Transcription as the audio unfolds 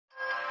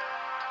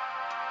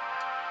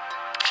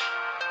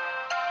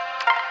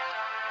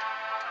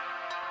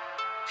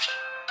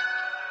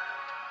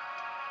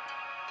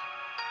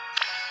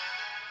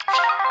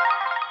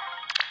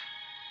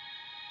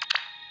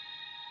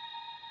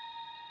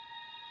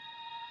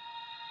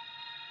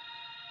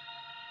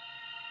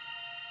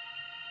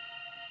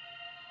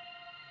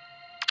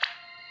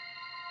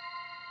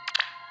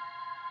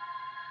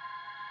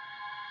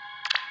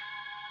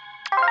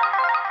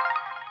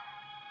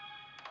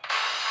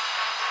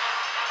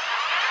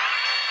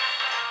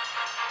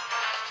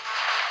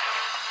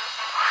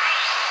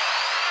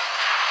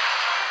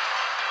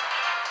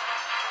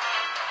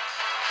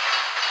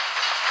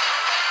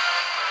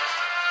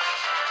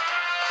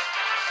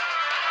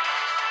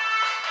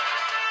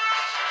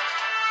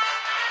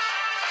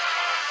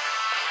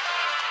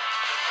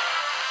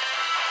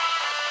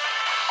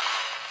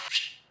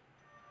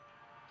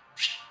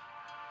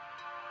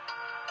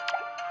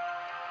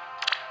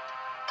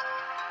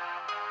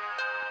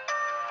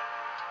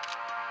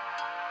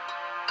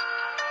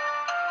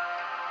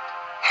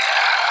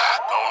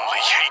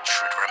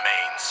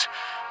remains.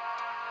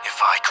 If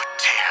I could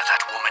tear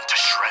that woman to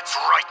shreds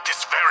right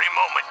this very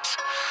moment,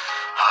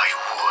 I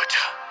would.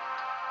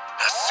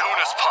 As soon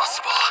as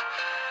possible,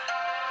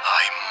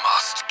 I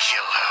must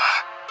kill her.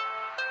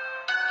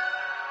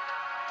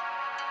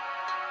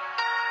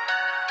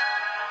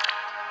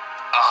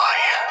 I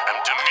am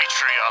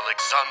Dimitri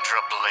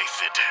Alexandra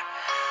Blethid.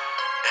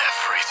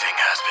 Everything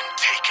has been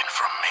taken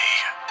from me.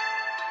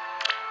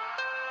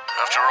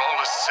 After all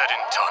is said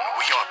and done,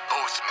 we are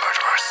both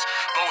murderers,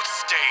 both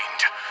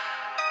stained,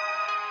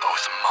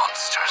 both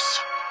monsters,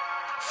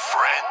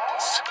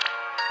 friends.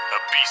 A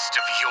beast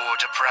of your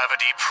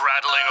depravity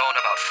prattling on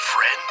about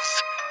friends?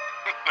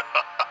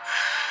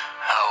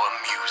 How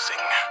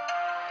amusing.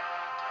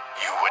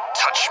 You would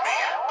touch me.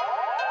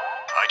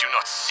 I do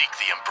not seek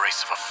the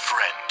embrace of a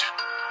friend.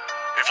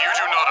 If you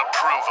do not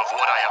approve of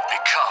what I have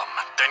become,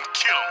 then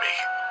kill me.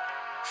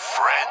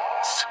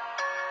 Friends?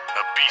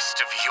 A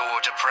beast of your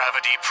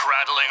depravity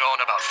prattling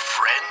on about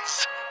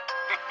friends?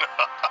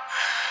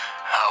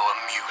 How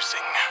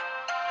amusing.